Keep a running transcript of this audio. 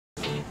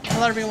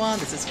Hello everyone,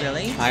 this is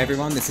Billy. Hi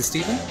everyone, this is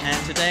Stephen.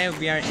 And today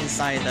we are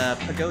inside the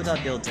Pagoda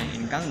building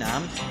in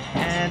Gangnam.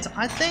 And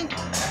I think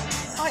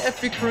quite a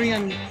few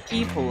Korean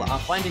people are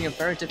finding it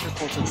very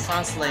difficult to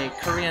translate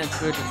Korean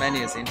food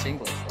menus into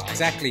English. Right?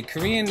 Exactly.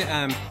 Korean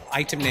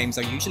item names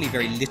are usually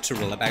very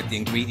literal about the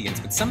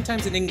ingredients, but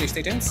sometimes in English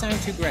they don't sound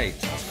too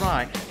great. That's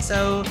right.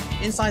 So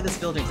inside this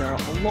building there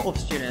are a lot of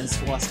students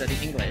who are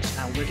studying English,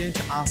 and we're going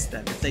to ask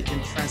them if they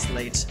can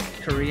translate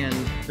Korean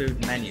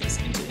food menus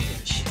into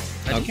English.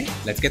 Okay,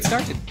 let's get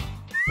started.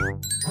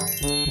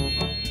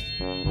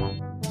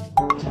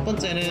 첫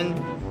번째는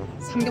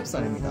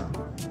삼겹살입니다.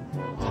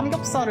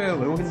 삼겹살을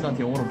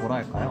외국인들한테 영어로 뭐라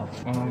할까요?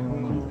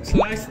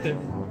 Sliced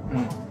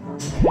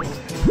pork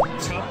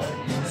chop.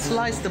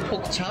 Sliced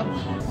pork chop?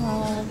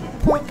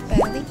 pork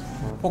belly?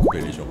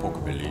 포크벨리죠,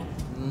 포크벨리.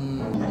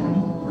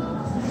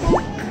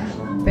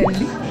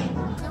 belly?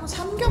 그냥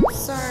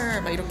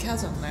삼겹살 막 이렇게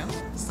하지 않나요?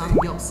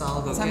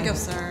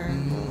 삼겹살.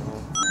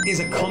 Is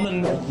a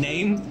common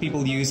name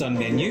people use on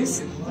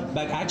menus,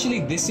 but actually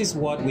this is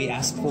what we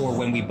ask for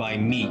when we buy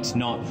meat,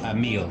 not a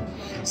meal.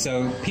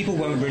 So people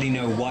won't really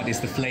know what is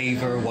the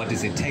flavor, what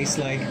does it taste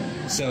like.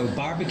 So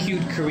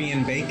barbecued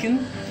Korean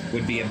bacon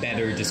would be a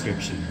better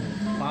description.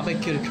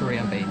 Barbecued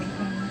Korean bacon.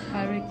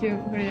 Barbecue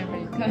Korean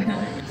bacon.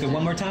 So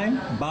one more time,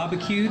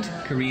 barbecued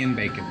Korean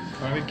bacon.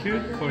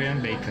 Barbecued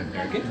Korean bacon.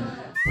 Very good.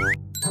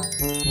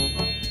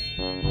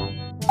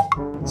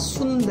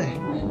 순대.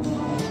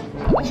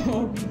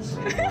 pork.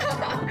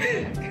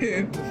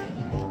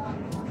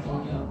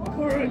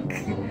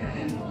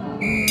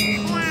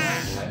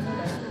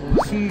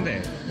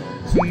 순대.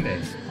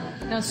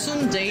 그냥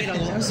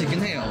순데이라고 할 수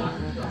있긴 해요.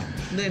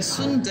 근데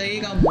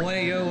순데이가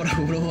뭐예요?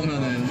 라고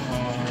물어보면은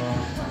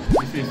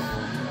This is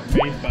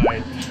made by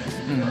pig.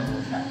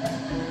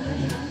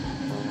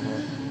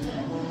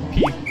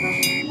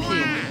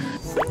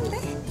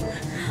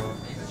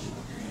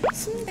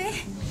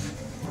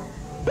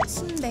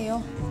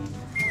 순대요.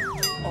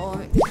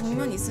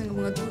 당면 있으니까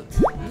뭔가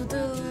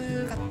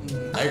누들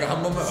같은. 아, 이거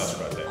한 번만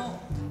맞춰봐야 돼.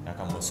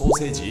 약간 뭐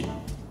소세지,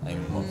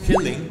 아니면 뭐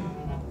필링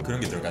그런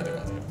게 들어가야 될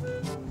것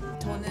같아요.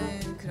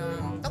 저는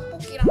그런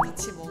떡볶이랑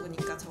같이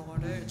먹으니까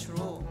저거를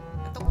주로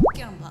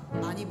떡볶이랑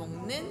많이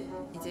먹는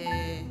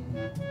이제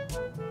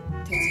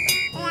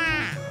돼지가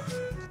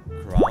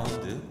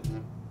Ground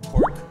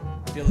pork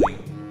filling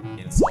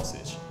in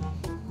sausage.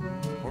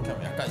 그렇게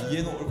하면 약간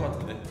이해는 올 것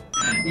같은데.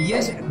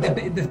 Yes,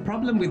 the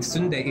problem with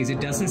sundae is it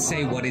doesn't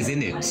say what is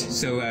in it.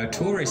 So a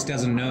tourist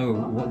doesn't know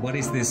what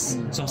is this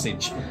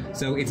sausage.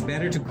 So it's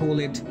better to call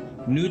it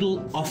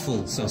noodle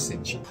offal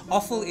sausage.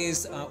 Offal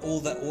is all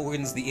the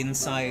organs, the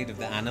inside of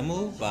the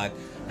animal, but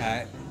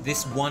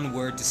this one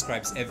word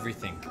describes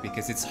everything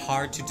because it's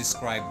hard to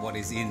describe what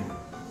is in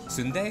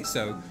sundae.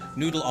 So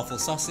noodle offal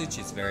sausage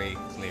is very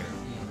clear.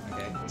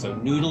 Okay. So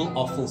noodle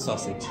offal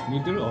sausage.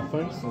 Noodle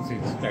offal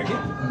sausage. Very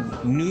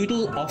good.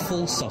 Noodle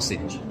offal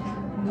sausage.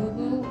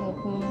 Noodle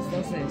waffle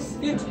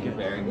sausage. You're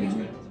very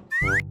good.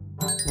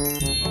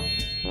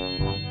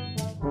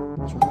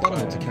 족발은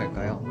어떻게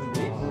할까요?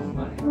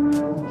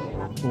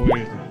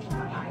 Boiled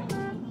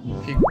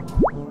pig.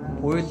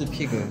 보일드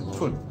피그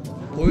풀.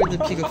 보일드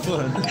피그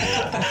풀.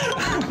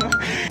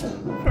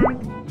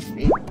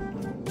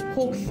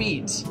 pork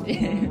feet.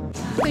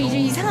 근데 이제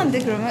이상한데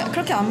그러면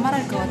그렇게 안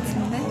말할 것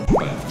같은데.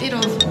 feet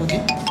of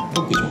뭐지?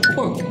 포크죠.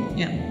 pork.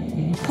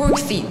 pork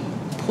feet.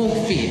 pork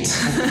feet.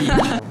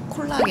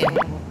 콜라겐.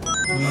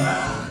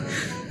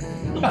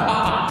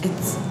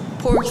 It's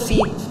pork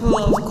feet full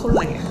of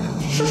collagen.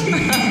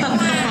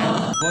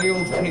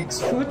 Boiled pig's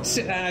foot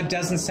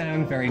doesn't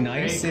sound very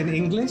nice in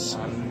English.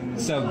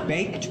 So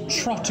baked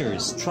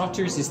trotters.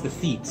 Trotters is the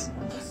feet.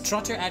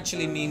 Trotter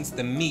actually means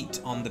the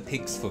meat on the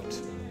pig's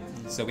foot.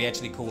 So we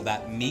actually call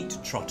that meat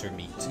trotter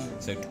meat.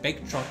 So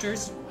baked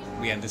trotters,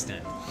 we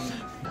understand.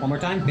 One more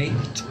time,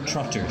 baked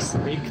trotters.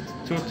 Baked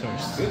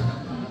turtles.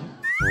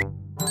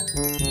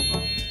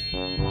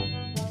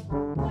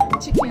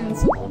 치킨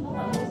숲.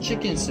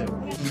 치킨 숲.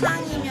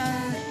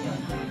 아니면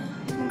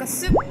뭔가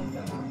수프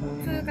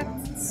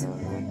같은 숲.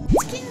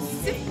 치킨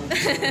숲.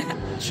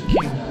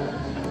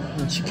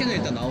 치킨은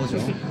일단 나오죠.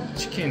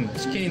 Chicken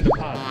in the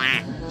pot.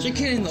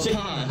 치킨 in the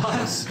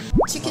pot.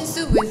 Chicken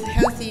soup with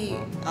healthy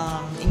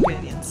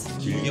ingredients.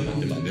 길게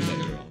만들면 안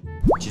된다고요.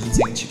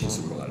 진생 치킨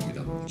수프로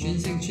가릅니다.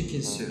 진생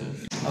치킨 숲.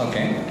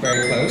 Okay,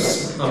 very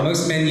close. On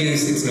most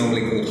menus, it's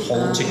normally called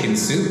whole chicken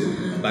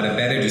soup, but a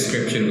better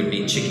description would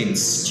be chicken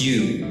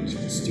stew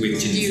with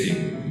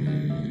ginseng.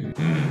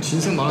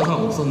 진생 말하는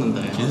사람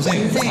없었는데.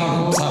 진생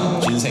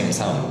 3, 진생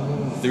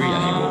 3. 3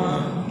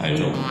 아니고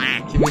알죠?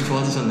 기분이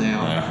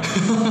좋아지셨네요.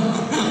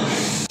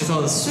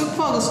 그래서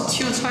수프하고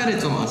스튜 차이를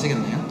좀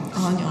아시겠나요?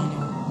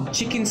 아니요.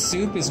 Chicken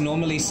soup is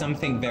normally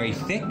something very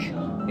thick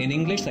in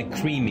English, like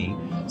creamy.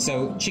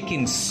 So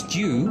chicken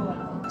stew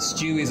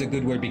is a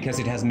good word because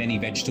it has many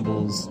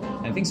vegetables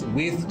and things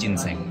with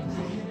ginseng.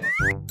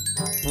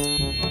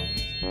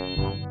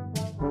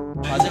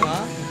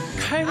 마지막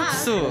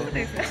칼국수.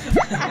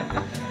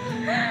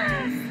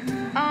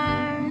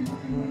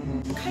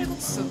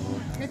 칼국수.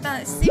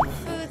 일단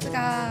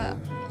씨푸드가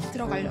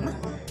들어가려나?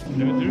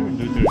 누들.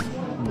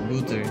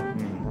 누들.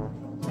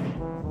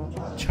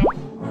 찹?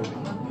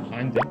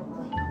 아닌데.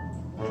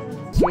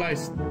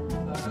 슬라이스.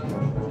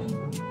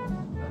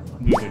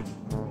 누들.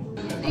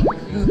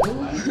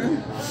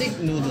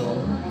 Thick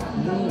noodle.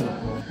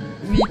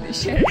 With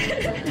shell.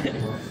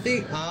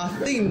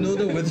 Thick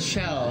noodle with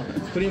shell.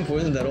 그림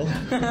보이는 대로.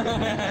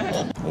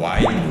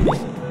 와인으로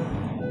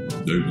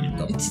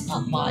넓으니까. It's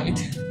not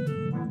wide.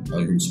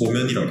 아니 그럼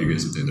소면이랑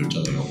비교했을 때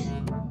넓잖아요.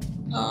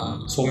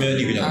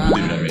 소면이 그냥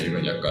누들이라면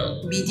이건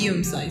약간 Medium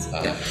size.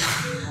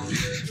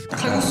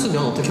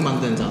 칼국수면 어떻게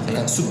만드는지 아세요?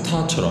 약간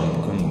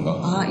쑥타처럼 그런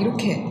건가? 아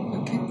이렇게.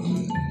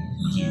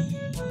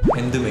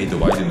 핸드메이드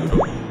와이드 누들.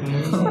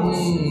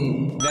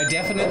 They're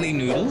definitely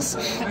noodles,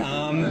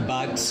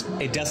 but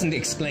it doesn't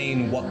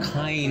explain what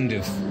kind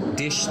of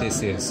dish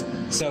this is.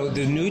 So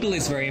the noodle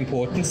is very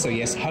important. So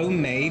yes,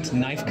 homemade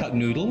knife-cut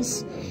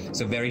noodles,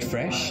 so very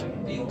fresh.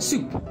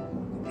 Soup.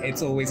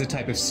 It's always a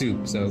type of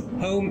soup. So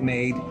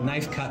homemade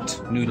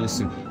knife-cut noodle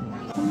soup.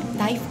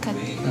 나이프 컷.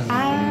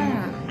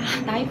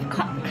 나이프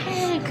컷.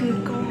 칼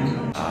그거.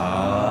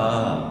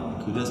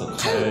 그래서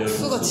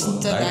칼국수가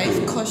진짜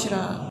나이프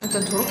컷이라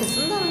일단 저렇게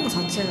쓴다는 것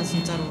자체가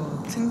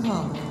진짜로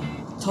생소하고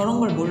저런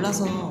걸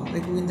몰라서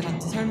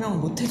외국인들한테 설명을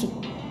못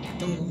해줬던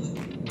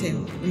것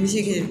같아요.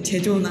 음식의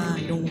제조나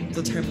이런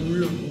것도 잘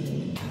모르고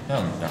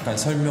그냥 약간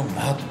설명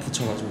막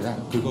붙여가지고 야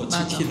그거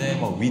맞아. 치킨에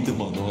막 위드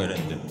막 넣어야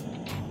되는데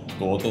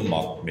또 어떤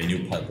막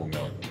메뉴판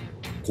보면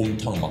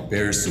곰탕 막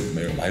베어숲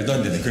막 이런 말도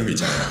안 되는 그런 거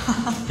있잖아요.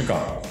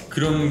 그러니까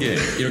그런 게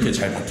이렇게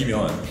잘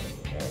바뀌면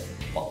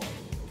막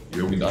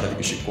외국인도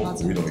알아듣기 쉽고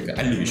맞아. 우리도 이렇게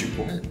알리기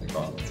쉽고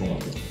그러니까 좋은 것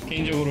같아요.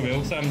 개인적으로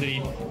외국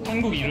사람들이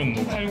한국 이름,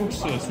 뭐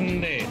칼국수,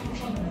 순대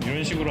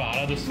이런 식으로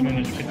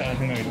알아뒀으면 좋겠다는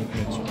생각이 좀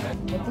들었죠.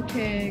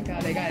 어떻게가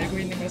내가 알고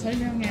있는 걸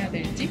설명해야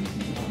될지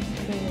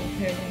또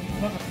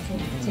배우는 것 같아서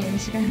좋은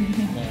시간이에요.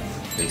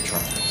 They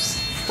try.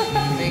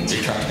 They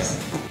try.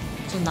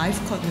 전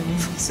나이프 컷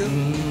누들국수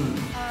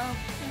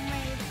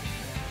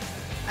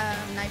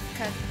knife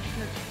cut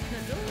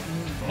noodle.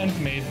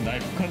 핸드메이드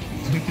나이프 컷.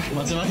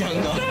 마지막에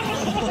한 거.